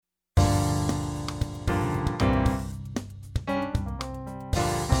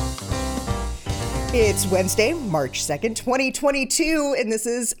It's Wednesday, March 2nd, 2022, and this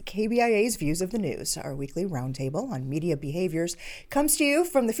is KBIA's Views of the News. Our weekly roundtable on media behaviors comes to you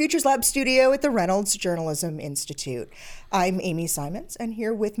from the Futures Lab studio at the Reynolds Journalism Institute. I'm Amy Simons, and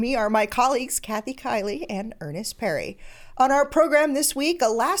here with me are my colleagues Kathy Kiley and Ernest Perry. On our program this week, a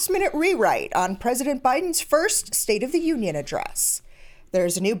last-minute rewrite on President Biden's first State of the Union address.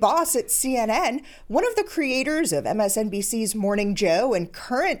 There's a new boss at CNN, one of the creators of MSNBC's Morning Joe and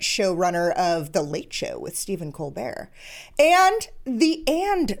current showrunner of The Late Show with Stephen Colbert. And the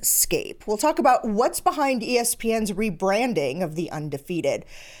Andscape. We'll talk about what's behind ESPN's rebranding of The Undefeated.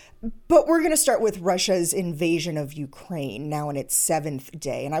 But we're going to start with Russia's invasion of Ukraine, now in its 7th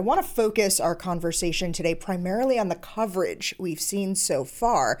day. And I want to focus our conversation today primarily on the coverage we've seen so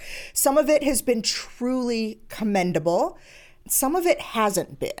far. Some of it has been truly commendable. Some of it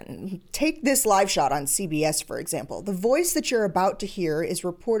hasn't been. Take this live shot on CBS, for example. The voice that you're about to hear is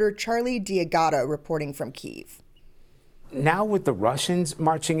reporter Charlie D'Agata reporting from Kyiv. Now with the Russians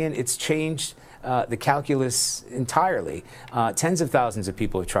marching in, it's changed the calculus entirely. Tens of thousands of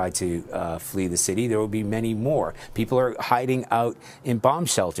people have tried to flee the city. There will be many more. People are hiding out in bomb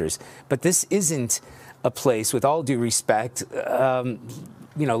shelters. But this isn't a place, with all due respect,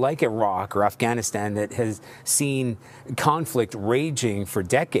 like Iraq or Afghanistan, that has seen conflict raging for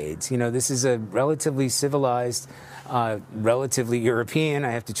decades. This is a relatively civilized, relatively European,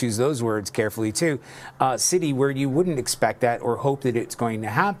 I have to choose those words carefully too, city where you wouldn't expect that or hope that it's going to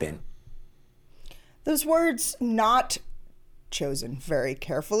happen. Those words not chosen very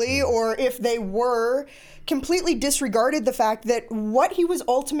carefully, or if they were, completely disregarded the fact that what he was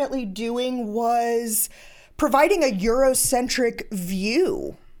ultimately doing was providing a Eurocentric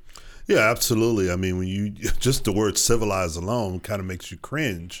view. Yeah, absolutely. I mean, when you just the word civilized alone kind of makes you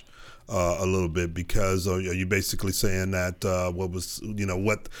cringe a little bit, because are you basically saying that what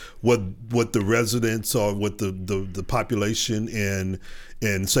the residents or what the population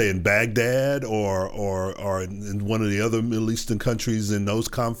in say in Baghdad or in one of the other Middle Eastern countries in those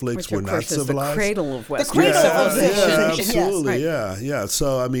conflicts were not civilized? The cradle of Western civilization. Yeah, absolutely. Yes, right. Yeah.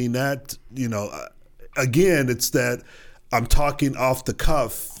 So I mean that again, it's that I'm talking off the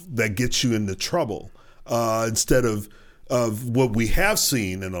cuff that gets you into trouble instead of what we have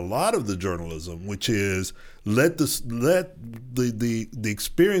seen in a lot of the journalism, which is let the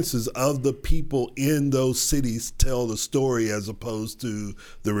experiences of the people in those cities tell the story, as opposed to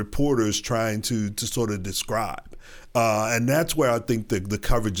the reporters trying to sort of describe. And that's where I think the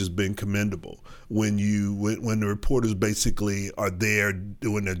coverage has been commendable. When the reporters basically are there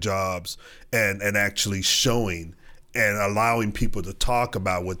doing their jobs and actually showing and allowing people to talk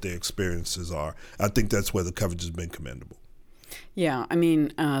about what their experiences are. I think that's where the coverage has been commendable. Yeah, I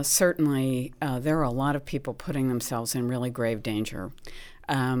mean, certainly there are a lot of people putting themselves in really grave danger.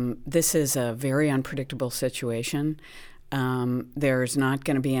 This is a very unpredictable situation. There's not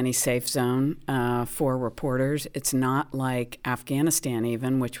going to be any safe zone for reporters. It's not like Afghanistan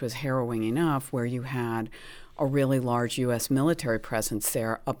even, which was harrowing enough, where you had a really large U.S. military presence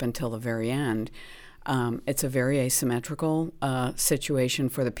there up until the very end. It's a very asymmetrical situation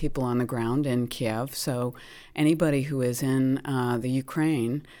for the people on the ground in Kiev. So anybody who is in the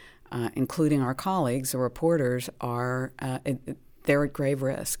Ukraine, including our colleagues, the reporters, they're at grave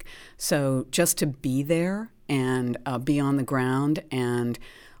risk. So just to be there and be on the ground and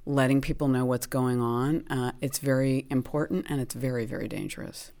letting people know what's going on, it's very important, and it's very, very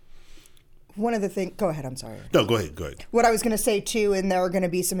dangerous. One of the things, go ahead, I'm sorry. No, go ahead. What I was going to say too, and there are going to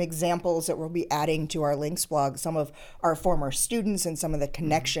be some examples that we'll be adding to our links blog, some of our former students and some of the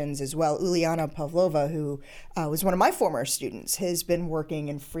connections as well. Uliana Pavlova, who was one of my former students, has been working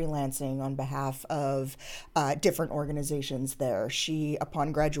and freelancing on behalf of different organizations there. She,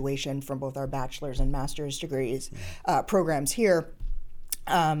 upon graduation from both our bachelor's and master's degrees programs here,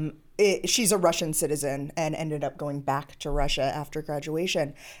 she's a Russian citizen and ended up going back to Russia after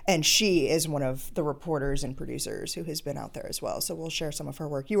graduation. And she is one of the reporters and producers who has been out there as well. So we'll share some of her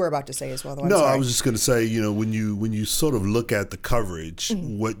work. You were about to say as well, though. No, I was just going to say, when you sort of look at the coverage,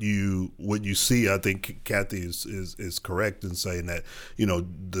 mm-hmm. what you see, I think Kathy is correct in saying that,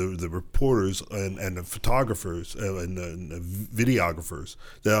 the reporters and the photographers and the videographers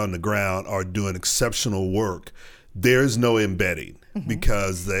that are on the ground are doing exceptional work. There's no embedding, mm-hmm.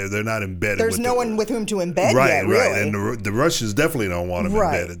 because they're not embedded. There's no one with whom to embed right, yet, really. And the Russians definitely don't want them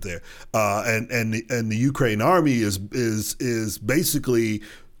embedded there. And the Ukraine army is basically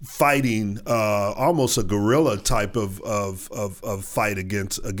fighting almost a guerrilla type of fight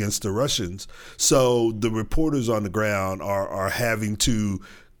against the Russians. So the reporters on the ground are having to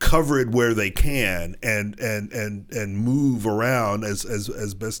cover it where they can and move around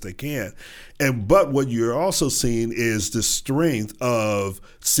as best they can. But what you're also seeing is the strength of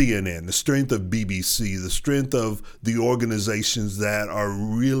CNN, the strength of BBC, the strength of the organizations that are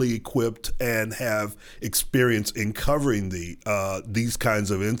really equipped and have experience in covering these kinds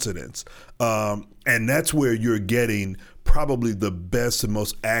of incidents. And that's where you're getting probably the best and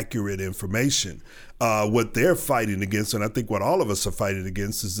most accurate information. What they're fighting against, and I think what all of us are fighting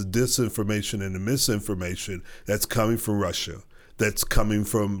against, is the disinformation and the misinformation that's coming from Russia, that's coming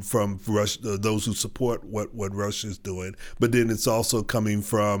from Russia, those who support what Russia is doing. But then it's also coming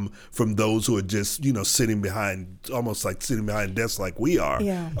from those who are just, sitting behind desks like we are,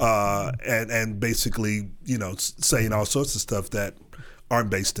 and basically, saying all sorts of stuff that aren't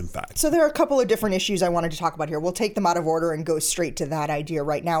based in fact. So there are a couple of different issues I wanted to talk about here. We'll take them out of order and go straight to that idea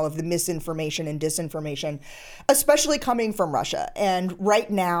right now of the misinformation and disinformation, especially coming from Russia. And right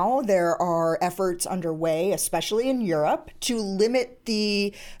now there are efforts underway, especially in Europe, to limit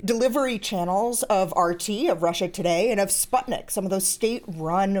the delivery channels of RT, of Russia Today, and of Sputnik, some of those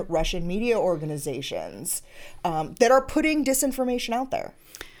state-run Russian media organizations that are putting disinformation out there.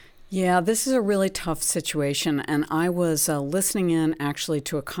 Yeah, this is a really tough situation, and I was listening in actually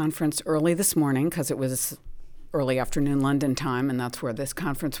to a conference early this morning, because it was early afternoon London time, and that's where this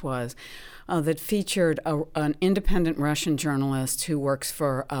conference was, that featured an independent Russian journalist who works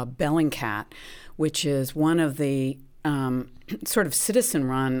for Bellingcat, which is one of the sort of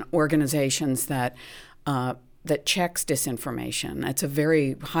citizen-run organizations that checks disinformation. It's a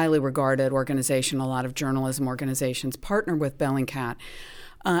very highly regarded organization. A lot of journalism organizations partner with Bellingcat.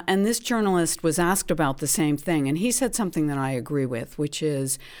 And this journalist was asked about the same thing, and he said something that I agree with, which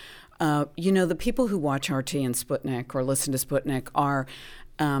is, the people who watch RT and Sputnik or listen to Sputnik are,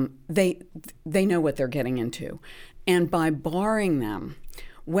 they know what they're getting into. And by barring them,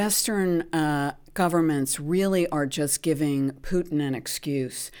 Western governments really are just giving Putin an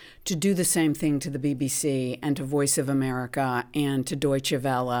excuse to do the same thing to the BBC and to Voice of America and to Deutsche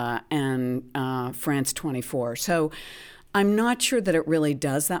Welle and France 24. So I'm not sure that it really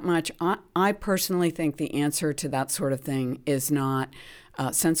does that much. I personally think the answer to that sort of thing is not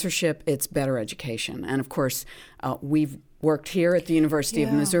censorship, it's better education. And of course, we've worked here at the University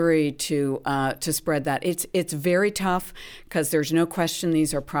of Missouri to spread that. It's very tough because there's no question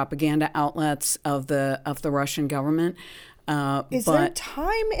these are propaganda outlets of the Russian government. Is there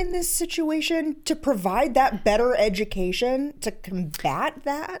time in this situation to provide that better education to combat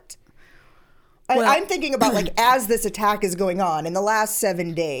that? Well, I'm thinking about as this attack is going on in the last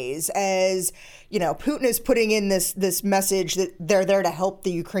 7 days, as Putin is putting in this message that they're there to help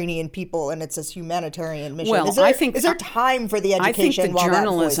the Ukrainian people and it's this humanitarian mission. Well, is there time for the education? I think the while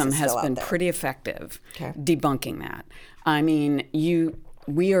journalism that voice is has still been out there? pretty effective debunking that. I mean,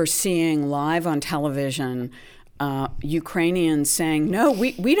 we are seeing live on television Ukrainians saying, no,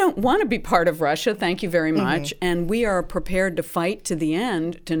 we don't want to be part of Russia, thank you very much, and we are prepared to fight to the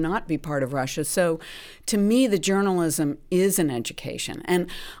end to not be part of Russia. So to me, the journalism is an education. And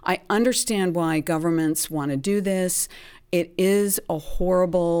I understand why governments want to do this. It is a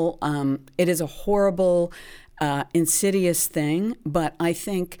horrible, insidious thing, but I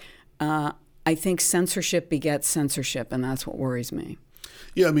think censorship begets censorship, and that's what worries me.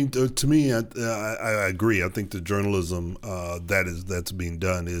 Yeah, I mean, to me, I agree. I think the journalism that's being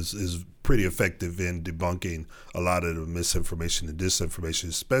done is pretty effective in debunking a lot of the misinformation and disinformation,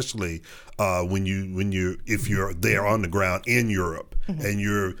 especially if you're there on the ground in Europe and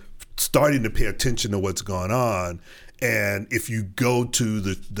you're starting to pay attention to what's going on. And if you go to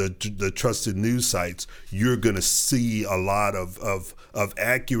the trusted news sites, you're going to see a lot of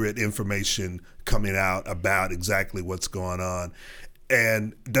accurate information coming out about exactly what's going on.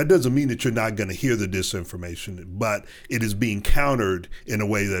 And that doesn't mean that you're not going to hear the disinformation, but it is being countered in a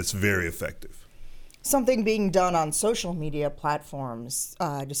way that's very effective. Something being done on social media platforms,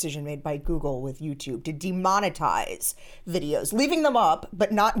 decision made by Google with YouTube to demonetize videos, leaving them up,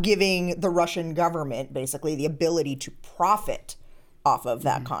 but not giving the Russian government basically the ability to profit off of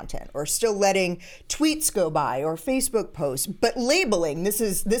that content, or still letting tweets go by or Facebook posts, but labeling this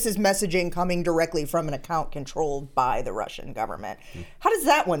is messaging coming directly from an account controlled by the Russian government. How does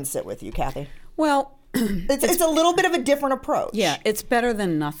that one sit with you, Kathy? Well, it's a little bit of a different approach. Yeah, it's better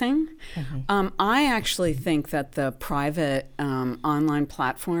than nothing. I actually think that the private online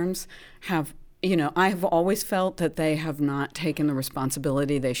platforms have, I have always felt that they have not taken the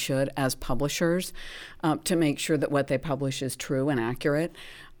responsibility they should as publishers to make sure that what they publish is true and accurate.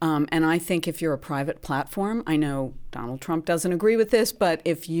 And I think if you're a private platform, I know Donald Trump doesn't agree with this, but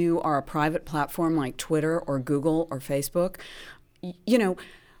if you are a private platform like Twitter or Google or Facebook,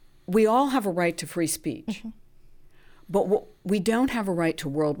 we all have a right to free speech, but we don't have a right to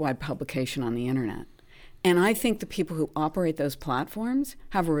worldwide publication on the internet. And I think the people who operate those platforms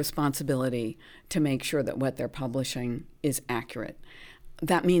have a responsibility to make sure that what they're publishing is accurate.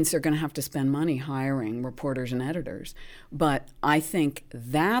 That means they're going to have to spend money hiring reporters and editors. But I think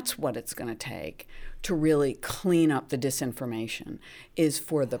that's what it's going to take to really clean up the disinformation, is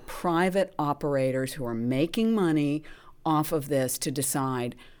for the private operators who are making money off of this to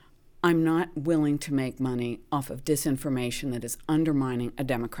decide, I'm not willing to make money off of disinformation that is undermining a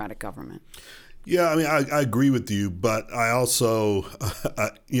democratic government. Yeah, I mean, I agree with you, but I also,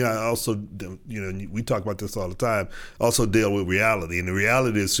 we talk about this all the time, also deal with reality. And the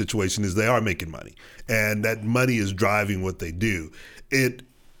reality of the situation is they are making money, and that money is driving what they do.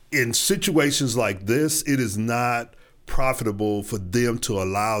 In situations like this, it is not profitable for them to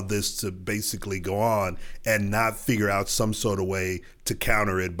allow this to basically go on and not figure out some sort of way to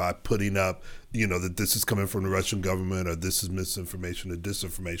counter it by putting up, that this is coming from the Russian government, or this is misinformation or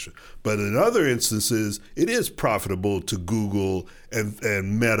disinformation. But in other instances, it is profitable to Google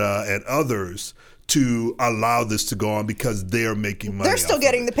and Meta and others to allow this to go on because they're making money. They're still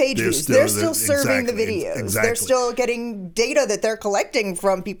getting the page views. They're still serving the videos. Exactly. They're still getting data that they're collecting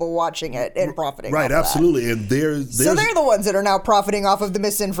from people watching it and profiting off absolutely. that. And so they're the ones that are now profiting off of the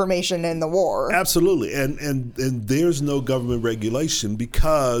misinformation and the war. Absolutely. And there's no government regulation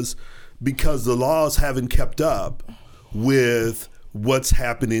because the laws haven't kept up with what's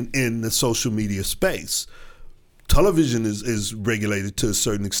happening in the social media space. Television is regulated to a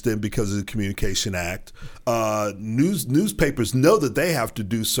certain extent because of the Communication Act. Newspapers know that they have to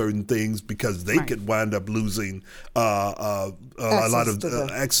do certain things because they could wind up losing a lot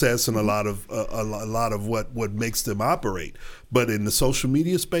of access and a lot of what makes them operate. But in the social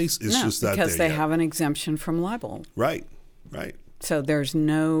media space, it's just not there because they yet. have an exemption from libel. Right. So there's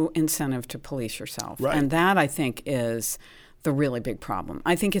no incentive to police yourself. Right. And that, I think, is the really big problem.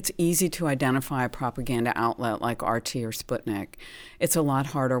 I think it's easy to identify a propaganda outlet like RT or Sputnik. It's a lot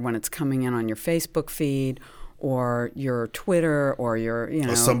harder when it's coming in on your Facebook feed or your Twitter or your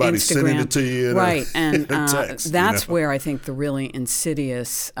or somebody Instagram. Sending it to you and in a text, that's where I think the really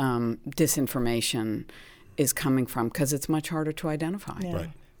insidious disinformation is coming from, because it's much harder to identify. Yeah. Right.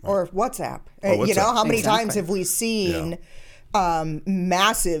 Or WhatsApp. WhatsApp. How many Exactly. times have we seen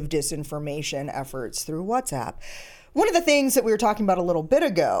massive disinformation efforts through WhatsApp? One of the things that we were talking about a little bit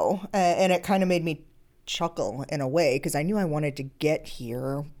ago, and it kind of made me chuckle in a way because I knew I wanted to get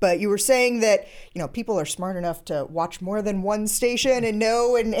here, but you were saying that people are smart enough to watch more than one station and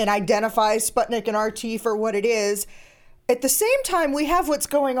know and identify Sputnik and RT for what it is. At the same time, we have what's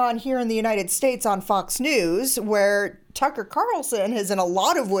going on here in the United States on Fox News, where Tucker Carlson has in a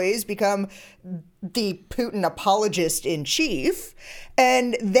lot of ways become the Putin apologist in chief,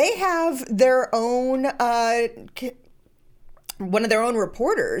 and they have their own one of their own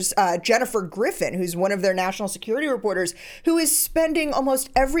reporters, Jennifer Griffin, who's one of their national security reporters, who is spending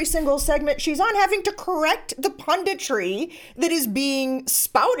almost every single segment she's on having to correct the punditry that is being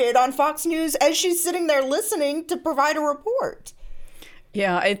spouted on Fox News as she's sitting there listening to provide a report.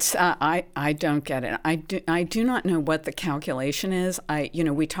 Yeah, it's I don't get it. I do not know what the calculation is.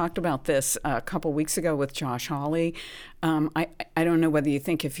 We talked about this a couple weeks ago with Josh Hawley. I don't know whether you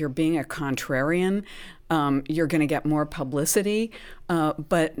think if you're being a contrarian, you're going to get more publicity,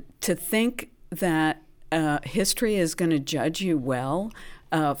 but to think that history is going to judge you well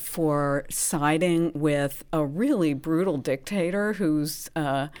for siding with a really brutal dictator whose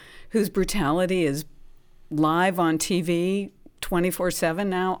brutality is live on TV 24/7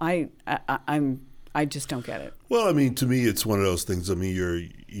 now, I just don't get it. Well, I mean, to me, it's one of those things. I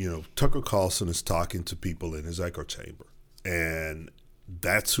mean, Tucker Carlson is talking to people in his echo chamber, and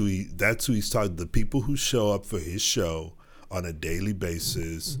that's who he's talking. The people who show up for his show on a daily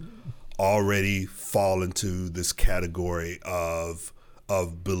basis already fall into this category of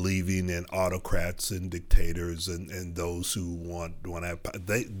believing in autocrats and dictators and those who want to have.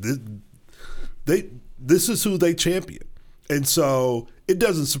 This is who they champion. And so it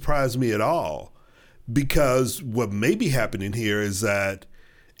doesn't surprise me at all, because what may be happening here is that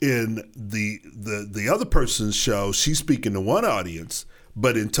in the other person's show, she's speaking to one audience,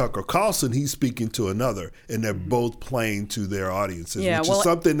 but in Tucker Carlson, he's speaking to another, and they're both playing to their audiences, which is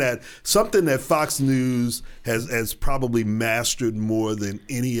something that Fox News has probably mastered more than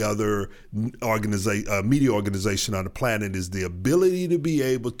any other media organization on the planet, is the ability to be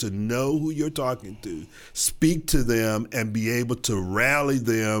able to know who you're talking to, speak to them, and be able to rally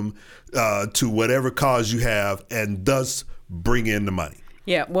them to whatever cause you have, and thus bring in the money.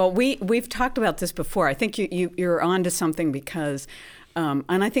 Yeah, well, we've talked about this before. I think you're on to something, because and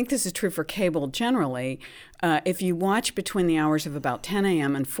I think this is true for cable generally, if you watch between the hours of about 10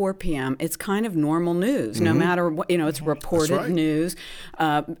 a.m. and 4 p.m., it's kind of normal news, no matter what, it's reported news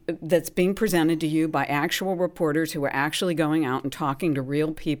that's being presented to you by actual reporters who are actually going out and talking to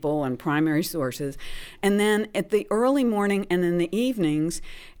real people and primary sources. And then at the early morning and in the evenings,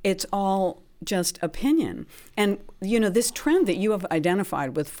 it's all just opinion. And, this trend that you have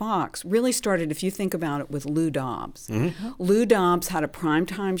identified with Fox really started, if you think about it, with Lou Dobbs. Lou Dobbs had a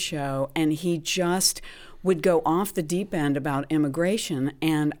primetime show, and he just would go off the deep end about immigration.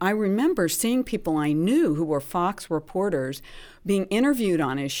 And I remember seeing people I knew who were Fox reporters being interviewed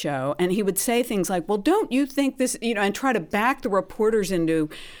on his show, and he would say things like, well, don't you think this, and try to back the reporters into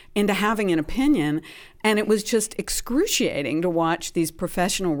having an opinion. And it was just excruciating to watch these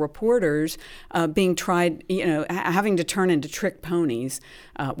professional reporters being tried, having to turn into trick ponies,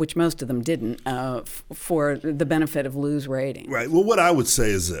 which most of them didn't, for the benefit of Lou's rating. Right. Well, what I would say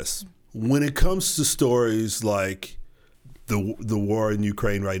is this. When it comes to stories like the war in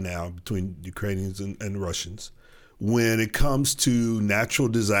Ukraine right now between Ukrainians and Russians, when it comes to natural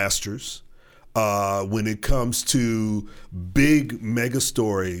disasters, when it comes to big mega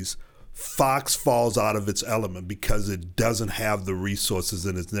stories, Fox falls out of its element because it doesn't have the resources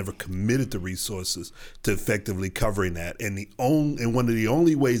and it's never committed the resources to effectively covering that. And one of the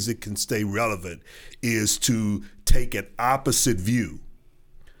only ways it can stay relevant is to take an opposite view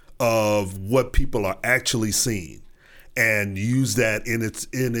of what people are actually seeing and use that in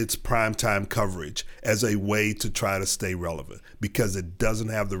its primetime coverage as a way to try to stay relevant, because it doesn't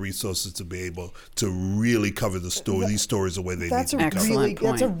have the resources to be able to really cover these stories the way they need to be covered.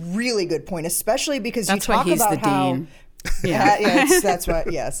 That's a really good point, especially because that's you talk why he's about the how dean. That's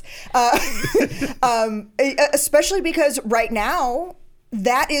what. Yes, especially because right now,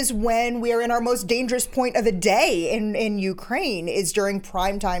 that is when we are in our most dangerous point of the day in Ukraine, is during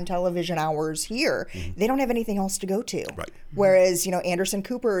primetime television hours here. They don't have anything else to go to. Right. Whereas, Anderson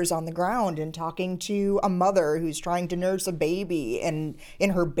Cooper is on the ground and talking to a mother who's trying to nurse a baby in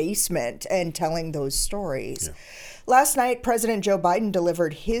her basement and telling those stories. Yeah. Last night, President Joe Biden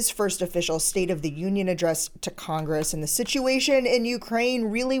delivered his first official State of the Union address to Congress, and the situation in Ukraine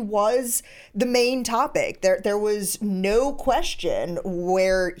really was the main topic. There was no question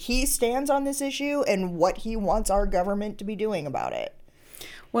where he stands on this issue and what he wants our government to be doing about it.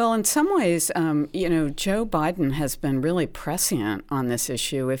 Well, in some ways, Joe Biden has been really prescient on this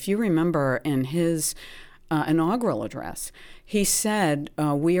issue. If you remember in his inaugural address, he said,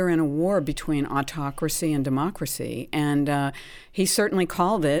 we are in a war between autocracy and democracy. And he certainly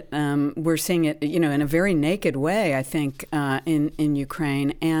called it. We're seeing it, in a very naked way, I think, in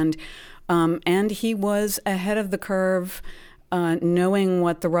Ukraine. And he was ahead of the curve, knowing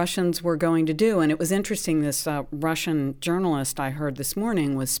what the Russians were going to do. And it was interesting, this Russian journalist I heard this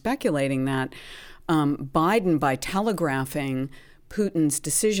morning was speculating that Biden, by telegraphing Putin's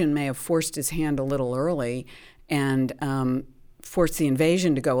decision, may have forced his hand a little early and forced the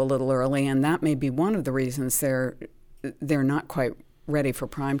invasion to go a little early, and that may be one of the reasons they're not quite ready for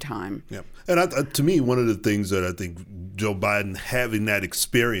prime time. Yeah, and to me, one of the things that I think Joe Biden, having that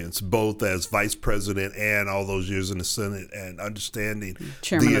experience both as vice president and all those years in the Senate, and understanding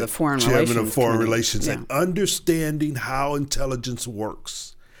chairman of Foreign Relations, and understanding how intelligence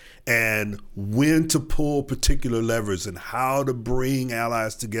works, and when to pull particular levers and how to bring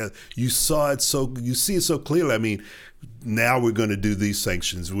allies together. You see it so clearly. I mean, now we're going to do these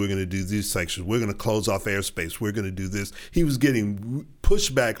sanctions. We're going to do these sanctions. We're going to close off airspace. We're going to do this. He was getting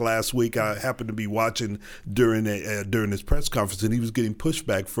pushback last week. I happened to be watching during his press conference, and he was getting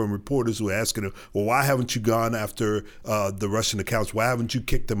pushback from reporters who were asking him, well, why haven't you gone after the Russian accounts? Why haven't you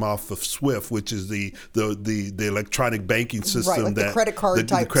kicked them off of SWIFT, which is the electronic banking system, right, like that the credit card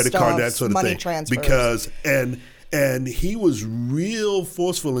type credit stuff, card, that sort of money thing. transfers. Because and he was real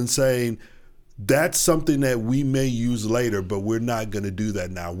forceful in saying, that's something that we may use later, but we're not going to do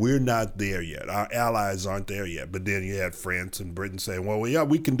that now. We're not there yet. Our allies aren't there yet. But then you had France and Britain saying, well, yeah,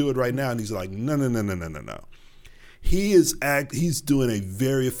 we can do it right now. And he's like, no. He's doing a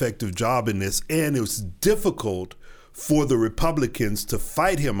very effective job in this. And it was difficult for the Republicans to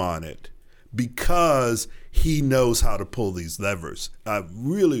fight him on it because he knows how to pull these levers.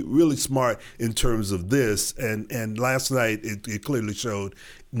 Really, really smart in terms of this. And last night, it clearly showed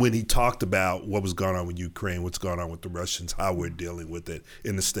when he talked about what was going on with Ukraine, what's going on with the Russians, how we're dealing with it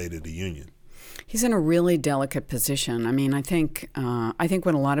in the State of the Union. He's in a really delicate position. I mean, I think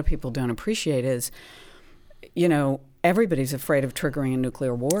what a lot of people don't appreciate is, everybody's afraid of triggering a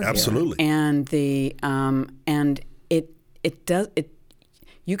nuclear war. Absolutely. Here. And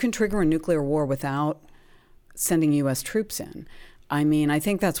you can trigger a nuclear war without sending U.S. troops in. I mean, I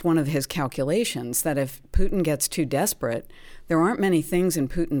think that's one of his calculations, that if Putin gets too desperate, there aren't many things in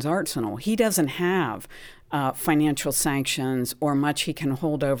Putin's arsenal. He doesn't have financial sanctions or much he can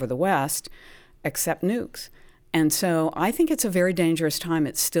hold over the West except nukes. And so I think it's a very dangerous time.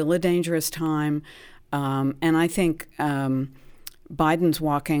 It's still a dangerous time. And I think Biden's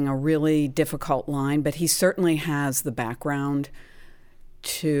walking a really difficult line, but he certainly has the background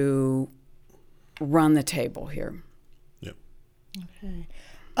to run the table here. Yep. Okay.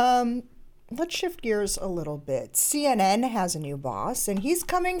 Let's shift gears a little bit. CNN has a new boss, and he's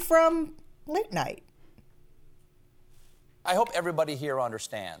coming from late night. I hope everybody here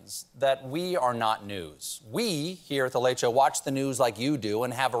understands that we are not news. We here at The Late Show watch the news like you do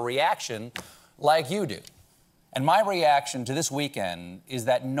and have a reaction like you do. And my reaction to this weekend is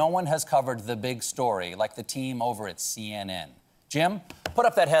that no one has covered the big story like the team over at CNN. Jim, put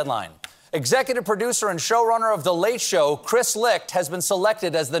up that headline. Executive producer and showrunner of The Late Show, Chris Licht, has been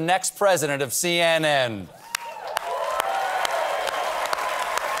selected as the next president of CNN.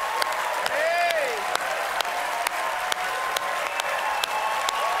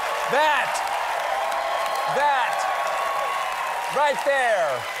 That, right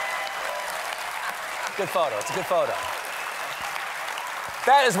there. Good photo. It's a good photo.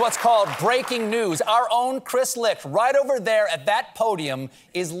 That is what's called breaking news. Our own Chris Licht, right over there at that podium,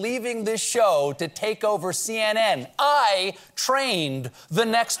 is leaving this show to take over CNN. I trained the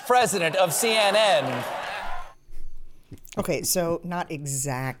next president of CNN. Okay, so not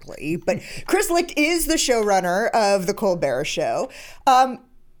exactly, but Chris Licht is the showrunner of The Colbert Show.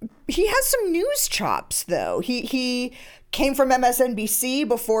 He has some news chops, though. He came from MSNBC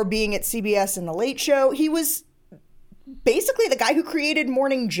before being at CBS and The Late Show. He was basically the guy who created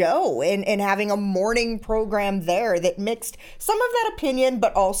Morning Joe and having a morning program there that mixed some of that opinion,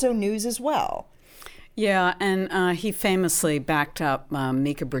 but also news as well. Yeah, and he famously backed up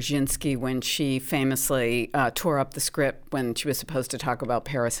Mika Brzezinski when she famously tore up the script when she was supposed to talk about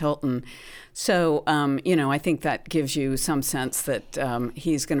Paris Hilton. So, I think that gives you some sense that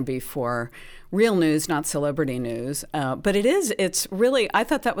he's going to be for real news, not celebrity news. But it's really, I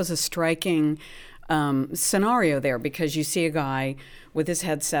thought that was a striking scenario there, because you see a guy with his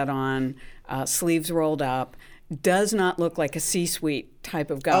headset on, sleeves rolled up, does not look like a C-suite type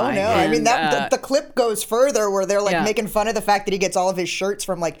of guy. Oh, no. And, I mean, the clip goes further where they're making fun of the fact that he gets all of his shirts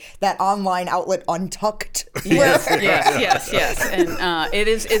from that online outlet Untucked. Yes. And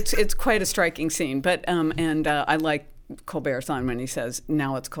it's quite a striking scene. But I like Colbert's on when he says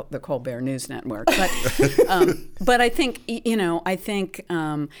now it's the Colbert News Network. But I think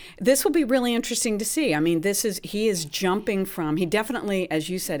this will be really interesting to see. I mean, he is jumping from, he definitely, as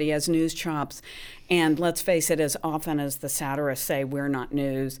you said, he has news chops. And let's face it, as often as the satirists say, we're not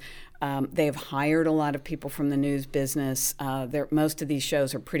news. They've hired a lot of people from the news business. Most of these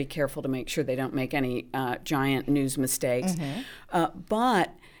shows are pretty careful to make sure they don't make any giant news mistakes. Mm-hmm.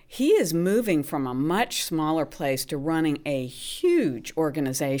 But he is moving from a much smaller place to running a huge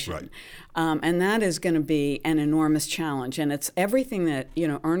organization. Right. And that is going to be an enormous challenge. And it's everything that,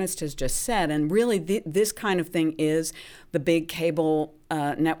 Ernest has just said. And really, this kind of thing is the big cable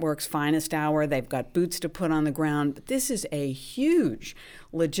network's finest hour. They've got boots to put on the ground. But this is a huge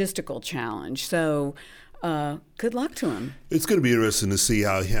logistical challenge. So good luck to him. It's going to be interesting to see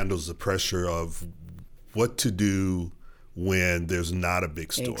how he handles the pressure of what to do when there's not a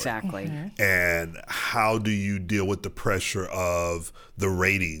big story. Exactly. Mm-hmm. And how do you deal with the pressure of the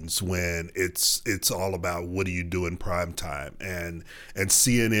ratings when it's all about what do you do in prime time? And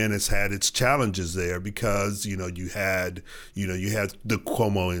CNN has had its challenges there because, you had the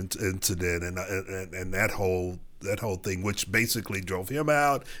Cuomo incident and that whole thing, which basically drove him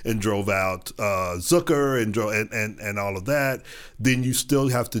out and drove out Zucker and all of that. Then you still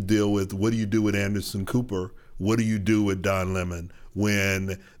have to deal with what do you do with Anderson Cooper? What do you do with Don Lemon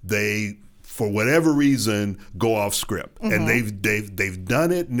when they, for whatever reason, go off script? Mm-hmm. And they've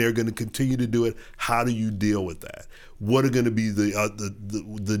done it, and they're going to continue to do it. How do you deal with that? What are going to be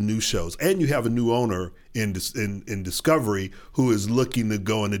the new shows? And you have a new owner in Discovery who is looking to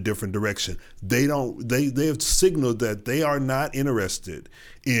go in a different direction. They have signaled that they are not interested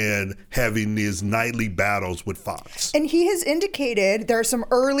in having these nightly battles with Fox. And he has indicated there are some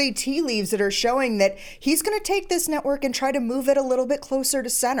early tea leaves that are showing that he's going to take this network and try to move it a little bit closer to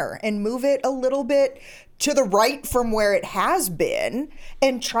center and move it a little bit to the right from where it has been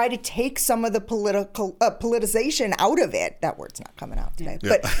and try to take some of the political politicization out of it. That word's not coming out today. Yeah.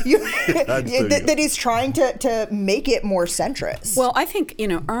 But that he's trying to make it more centrist. Well, I think,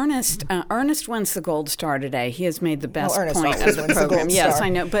 Ernest wins the gold star today. He has made the best point of the program. Yes, I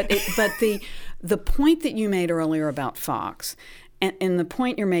know. But the point that you made earlier about Fox And the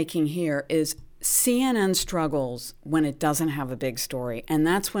point you're making here is CNN struggles when it doesn't have a big story, and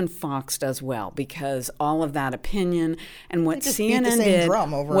that's when Fox does well, because all of that opinion and what CNN did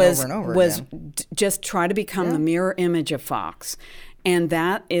was just try to become the mirror image of Fox, and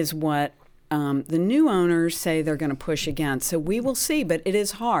that is what the new owners say they're going to push against. So we will see, but it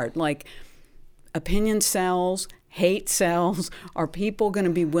is hard. Like, opinion sells, hate sells. Are people going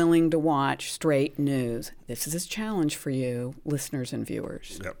to be willing to watch straight news? This is a challenge for you, listeners and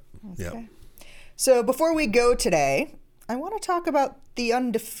viewers. Yep. Okay. Yep. So before we go today, I want to talk about The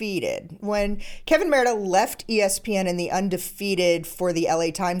Undefeated. When Kevin Merida left ESPN and The Undefeated for the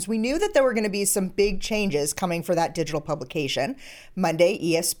LA Times, we knew that there were going to be some big changes coming for that digital publication. Monday,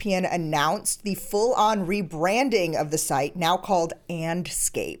 ESPN announced the full-on rebranding of the site, now called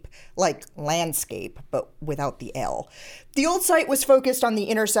Andscape, like landscape, but without the L. The old site was focused on the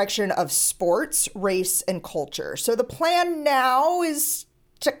intersection of sports, race, and culture. So the plan now is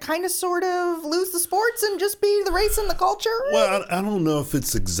to kind of sort of lose the sports and just be the race and the culture? Well, I don't know if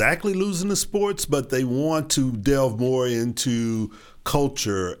it's exactly losing the sports, but they want to delve more into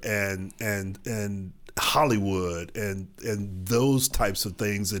culture and Hollywood and those types of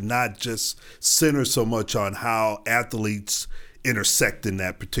things, and not just center so much on how athletes intersect in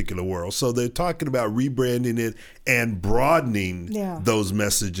that particular world. So they're talking about rebranding it and broadening those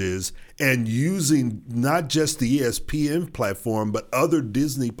messages and using not just the ESPN platform, but other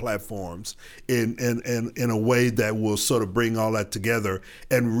Disney platforms in a way that will sort of bring all that together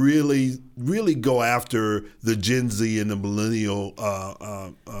and really go after the Gen Z and the millennial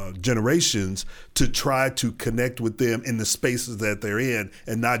generations to try to connect with them in the spaces that they're in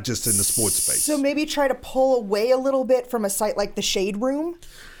and not just in the sports space. So maybe try to pull away a little bit from a site like the Shade Room?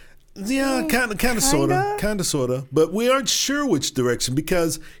 Yeah, kind of, sort of. But we aren't sure which direction,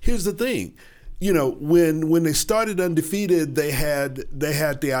 because here's the thing. You know, when they started Undefeated, they had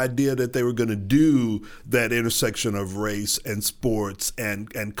the idea that they were going to do that intersection of race and sports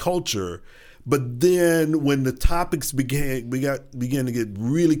and culture. But then when the topics began to get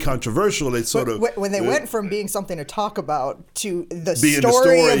really controversial, they sort of... When they went from being something to talk about to the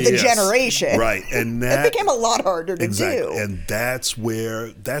story of the generation. Right. And that it became a lot harder to do. And that's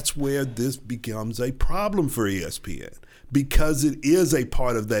where this becomes a problem for ESPN, because it is a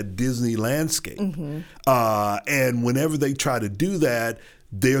part of that Disney landscape. Mm-hmm. And whenever they try to do that,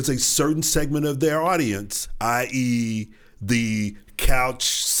 there's a certain segment of their audience, i.e. the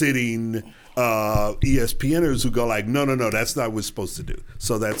couch-sitting ESPNers, who go like, no, that's not what we're supposed to do.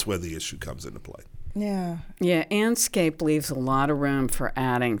 So that's where the issue comes into play. Yeah. Yeah, Andscape leaves a lot of room for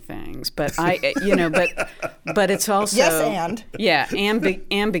adding things, but but it's also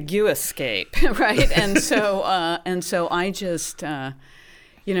ambiguous-scape, right? And so I just I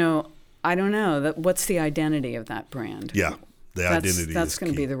don't know what's the identity of that brand. Yeah, identity. That's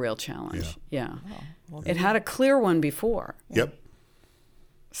going to be the real challenge. Yeah. It had a clear one before. Yep.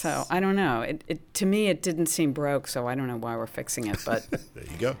 So I don't know. It to me it didn't seem broke, so I don't know why we're fixing it. But there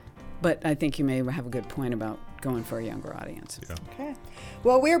you go. But I think you may have a good point about going for a younger audience. Yeah. Okay.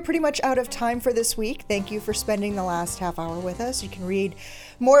 Well, we are pretty much out of time for this week. Thank you for spending the last half hour with us. You can read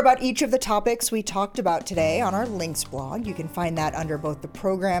more about each of the topics we talked about today on our links blog. You can find that under both the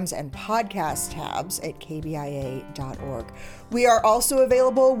programs and podcast tabs at kbia.org. We are also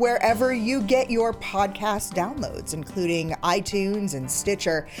available wherever you get your podcast downloads, including iTunes and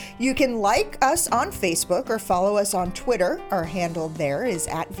Stitcher. You can like us on Facebook or follow us on Twitter. Our handle there is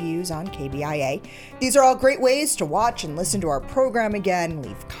 @ViewsOnKBIA. These are all great ways to watch and listen to our program again,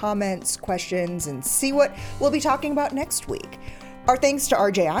 leave comments, questions, and see what we'll be talking about next week. Our thanks to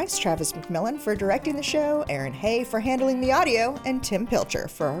RJ Ice, Travis McMillan for directing the show, Aaron Hay for handling the audio, and Tim Pilcher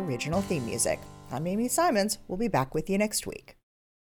for our original theme music. I'm Amy Simons. We'll be back with you next week.